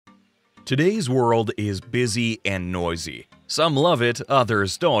Today's world is busy and noisy. Some love it,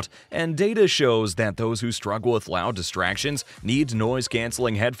 others don't, and data shows that those who struggle with loud distractions need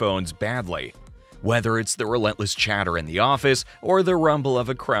noise-canceling headphones badly. Whether it's the relentless chatter in the office or the rumble of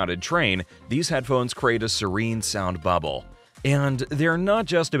a crowded train, these headphones create a serene sound bubble. And they're not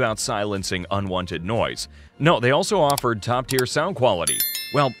just about silencing unwanted noise. No, they also offer top-tier sound quality.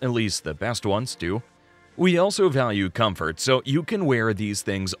 Well, at least the best ones do. We also value comfort, so you can wear these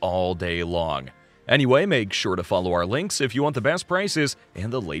things all day long. Anyway, make sure to follow our links if you want the best prices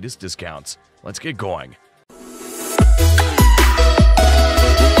and the latest discounts. Let's get going.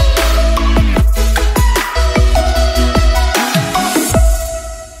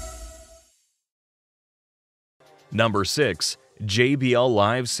 Number 6. JBL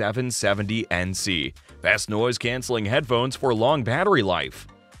Live 770 NC. Best noise-canceling headphones for long battery life.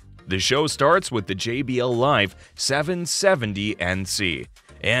 The show starts with the JBL Live 770 NC.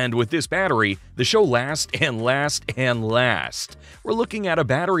 And with this battery, the show lasts and lasts and lasts. We're looking at a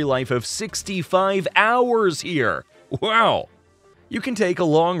battery life of 65 hours here. Wow! You can take a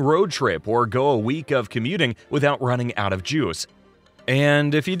long road trip or go a week of commuting without running out of juice.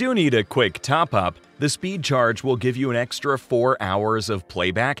 And if you do need a quick top-up, the speed charge will give you an extra 4 hours of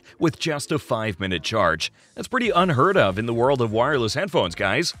playback with just a 5-minute charge. That's pretty unheard of in the world of wireless headphones,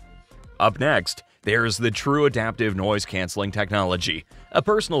 guys. Up next, there's the true adaptive noise-canceling technology, a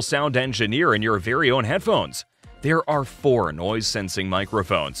personal sound engineer in your very own headphones. There are 4 noise-sensing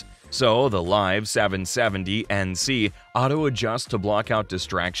microphones, so the Live 770 NC auto-adjusts to block out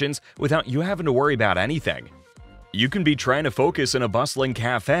distractions without you having to worry about anything. You can be trying to focus in a bustling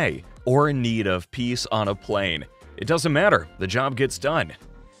cafe or in need of peace on a plane. It doesn't matter, the job gets done.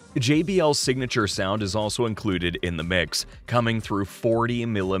 JBL's signature sound is also included in the mix, coming through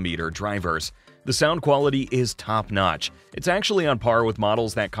 40mm drivers. The sound quality is top-notch. It's actually on par with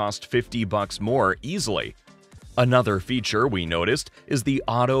models that cost $50 more easily. Another feature we noticed is the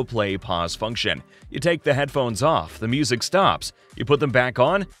auto-play pause function. You take the headphones off, the music stops. You put them back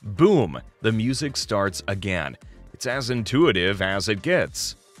on, boom, the music starts again. It's as intuitive as it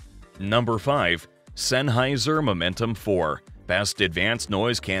gets. Number 5. Sennheiser Momentum 4. Best advanced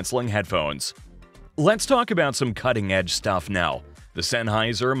noise-canceling headphones. Let's talk about some cutting-edge stuff now. The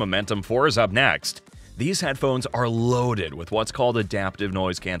Sennheiser Momentum 4 is up next. These headphones are loaded with what's called adaptive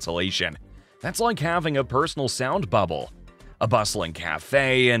noise cancellation. That's like having a personal sound bubble. A bustling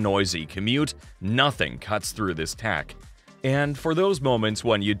cafe, a noisy commute, nothing cuts through this tech. And for those moments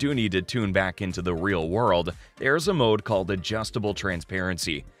when you do need to tune back into the real world, there's a mode called adjustable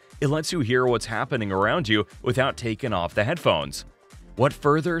transparency. It lets you hear what's happening around you without taking off the headphones. What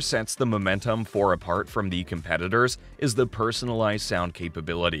further sets the Momentum 4 apart from the competitors is the personalized sound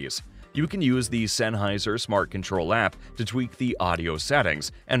capabilities. You can use the Sennheiser Smart Control app to tweak the audio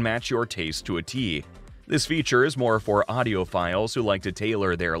settings and match your taste to a T. This feature is more for audiophiles who like to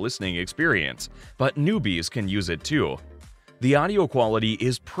tailor their listening experience, but newbies can use it too. The audio quality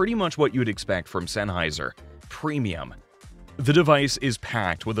is pretty much what you'd expect from Sennheiser, premium. The device is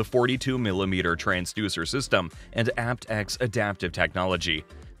packed with a 42mm transducer system and aptX adaptive technology.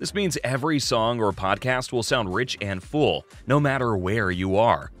 This means every song or podcast will sound rich and full, no matter where you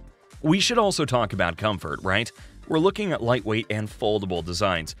are. We should also talk about comfort, right? We're looking at lightweight and foldable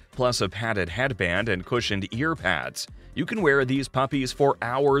designs, plus a padded headband and cushioned ear pads. You can wear these puppies for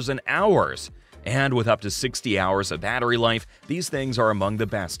hours and hours. And with up to 60 hours of battery life, these things are among the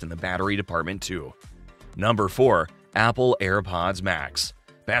best in the battery department too. Number 4. Apple AirPods Max.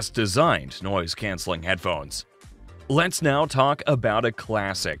 Best designed noise-canceling headphones. Let's now talk about a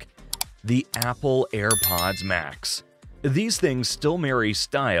classic, the Apple AirPods Max. These things still marry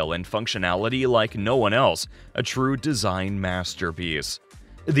style and functionality like no one else, a true design masterpiece.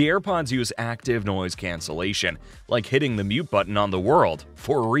 The AirPods use active noise cancellation, like hitting the mute button on the world,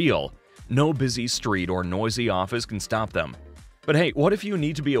 for real. No busy street or noisy office can stop them. But hey, what if you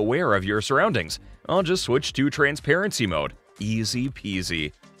need to be aware of your surroundings? I'll just switch to transparency mode. Easy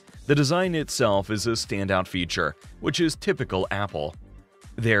peasy. The design itself is a standout feature, which is typical Apple.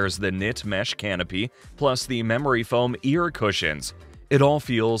 There's the knit mesh canopy, plus the memory foam ear cushions. It all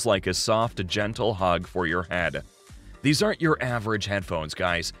feels like a soft, gentle hug for your head. These aren't your average headphones,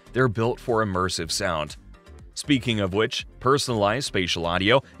 guys. They're built for immersive sound. Speaking of which, personalized spatial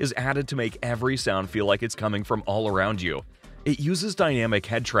audio is added to make every sound feel like it's coming from all around you. It uses dynamic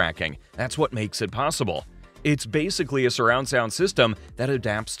head tracking. That's what makes it possible. It's basically a surround sound system that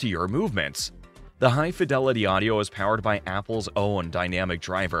adapts to your movements. The high-fidelity audio is powered by Apple's own dynamic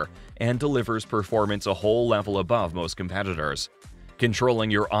driver and delivers performance a whole level above most competitors. Controlling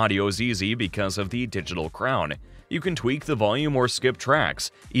your audio is easy because of the digital crown. You can tweak the volume or skip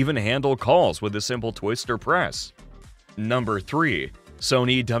tracks, even handle calls with a simple twist or press. Number 3.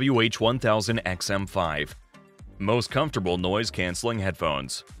 Sony WH-1000XM5. Most comfortable noise-canceling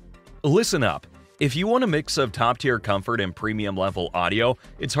headphones. Listen up. If you want a mix of top-tier comfort and premium-level audio,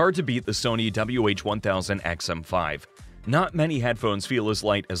 it's hard to beat the Sony WH-1000XM5. Not many headphones feel as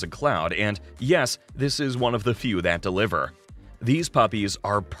light as a cloud, and yes, this is one of the few that deliver. These puppies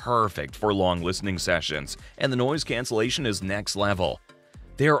are perfect for long listening sessions, and the noise cancellation is next level.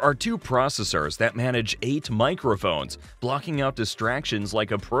 There are 2 processors that manage 8 microphones, blocking out distractions like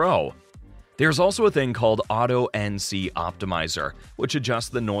a pro. There's also a thing called Auto NC Optimizer, which adjusts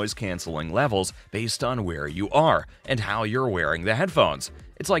the noise canceling levels based on where you are and how you're wearing the headphones.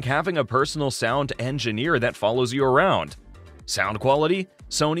 It's like having a personal sound engineer that follows you around. Sound quality?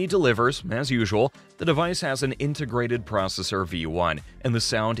 Sony delivers, as usual. The device has an integrated processor V1, and the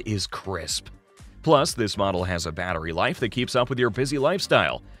sound is crisp. Plus, this model has a battery life that keeps up with your busy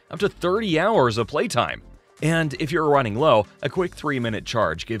lifestyle, up to 30 hours of playtime. And if you're running low, a quick 3-minute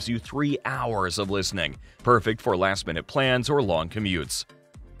charge gives you 3 hours of listening, perfect for last-minute plans or long commutes.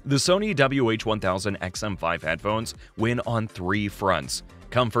 The Sony WH-1000XM5 headphones win on 3 fronts: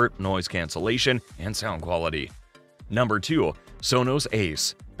 comfort, noise cancellation, and sound quality. Number 2. Sonos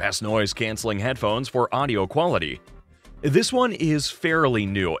Ace. Best noise-canceling headphones for audio quality. This one is fairly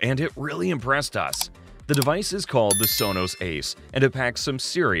new, and it really impressed us. The device is called the Sonos Ace, and it packs some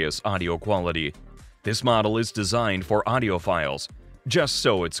serious audio quality. This model is designed for audiophiles. Just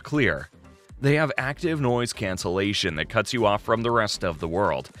so it's clear, they have active noise cancellation that cuts you off from the rest of the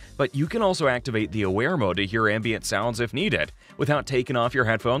world, but you can also activate the aware mode to hear ambient sounds if needed, without taking off your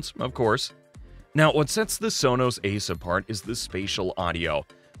headphones, of course. Now, what sets the Sonos Ace apart is the spatial audio.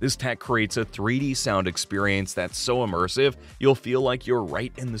 This tech creates a 3D sound experience that's so immersive, you'll feel like you're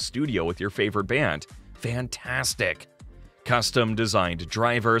right in the studio with your favorite band. Fantastic! Custom-designed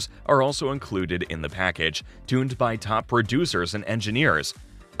drivers are also included in the package, tuned by top producers and engineers.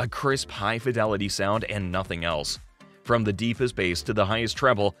 A crisp, high-fidelity sound and nothing else. From the deepest bass to the highest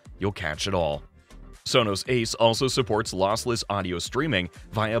treble, you'll catch it all. Sonos Ace also supports lossless audio streaming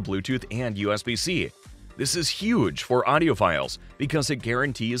via Bluetooth and USB-C. This is huge for audiophiles because it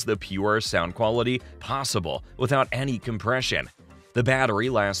guarantees the purest sound quality possible without any compression. The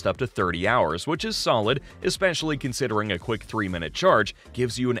battery lasts up to 30 hours, which is solid, especially considering a quick 3-minute charge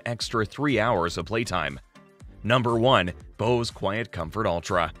gives you an extra 3 hours of playtime. Number 1. Bose Quiet Comfort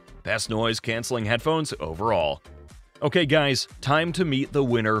Ultra. Best noise-canceling headphones overall. Okay guys, time to meet the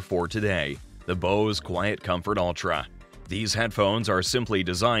winner for today. The Bose Quiet Comfort Ultra. These headphones are simply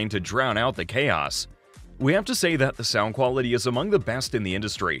designed to drown out the chaos. We have to say that the sound quality is among the best in the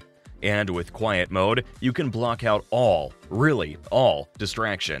industry. And with quiet mode, you can block out all, really all,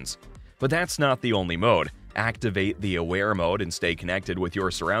 distractions. But that's not the only mode. Activate the aware mode and stay connected with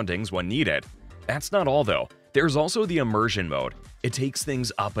your surroundings when needed. That's not all though. There's also the immersion mode. It takes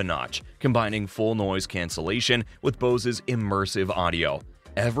things up a notch, combining full noise cancellation with Bose's immersive audio.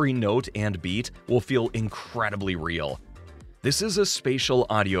 Every note and beat will feel incredibly real. This is a spatial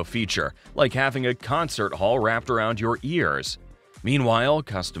audio feature, like having a concert hall wrapped around your ears. Meanwhile,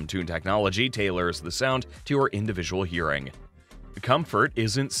 custom-tuned technology tailors the sound to your individual hearing. Comfort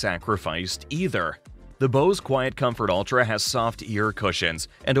isn't sacrificed either. The Bose Quiet Comfort Ultra has soft ear cushions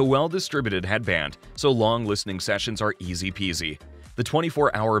and a well-distributed headband, so long listening sessions are easy-peasy. The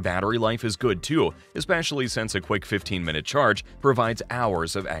 24-hour battery life is good too, especially since a quick 15-minute charge provides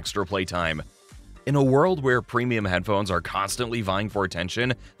hours of extra playtime. In a world where premium headphones are constantly vying for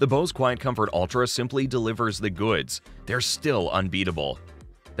attention, the Bose Quiet Comfort Ultra simply delivers the goods. They're still unbeatable.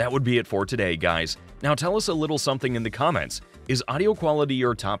 That would be it for today, guys. Now tell us a little something in the comments. Is audio quality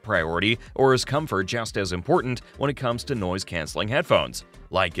your top priority, or is comfort just as important when it comes to noise-canceling headphones?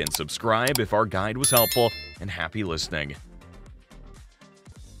 Like and subscribe if our guide was helpful, and happy listening.